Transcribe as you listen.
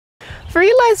I've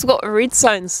realised what red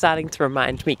zone's starting to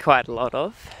remind me quite a lot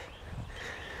of.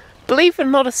 Believe it or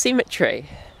not, a cemetery.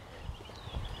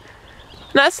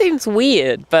 Now that seems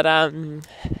weird, but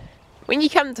when you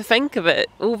come to think of it,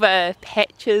 all the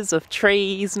patches of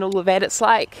trees and all of that, it's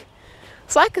like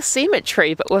a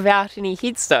cemetery but without any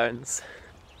headstones.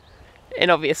 And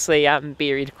obviously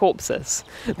buried corpses.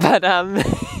 But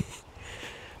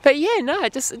but yeah, no,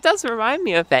 it does remind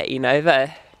me of that, you know,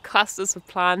 the clusters of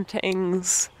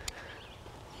plantings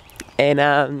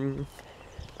and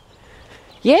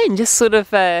yeah, and just sort of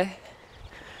the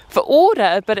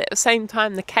order, but at the same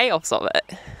time the chaos of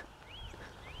it.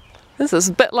 This is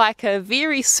a bit like a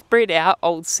very spread out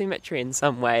old cemetery in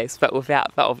some ways, but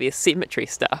without the obvious cemetery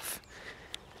stuff.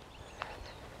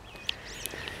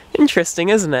 Interesting,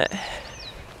 isn't it?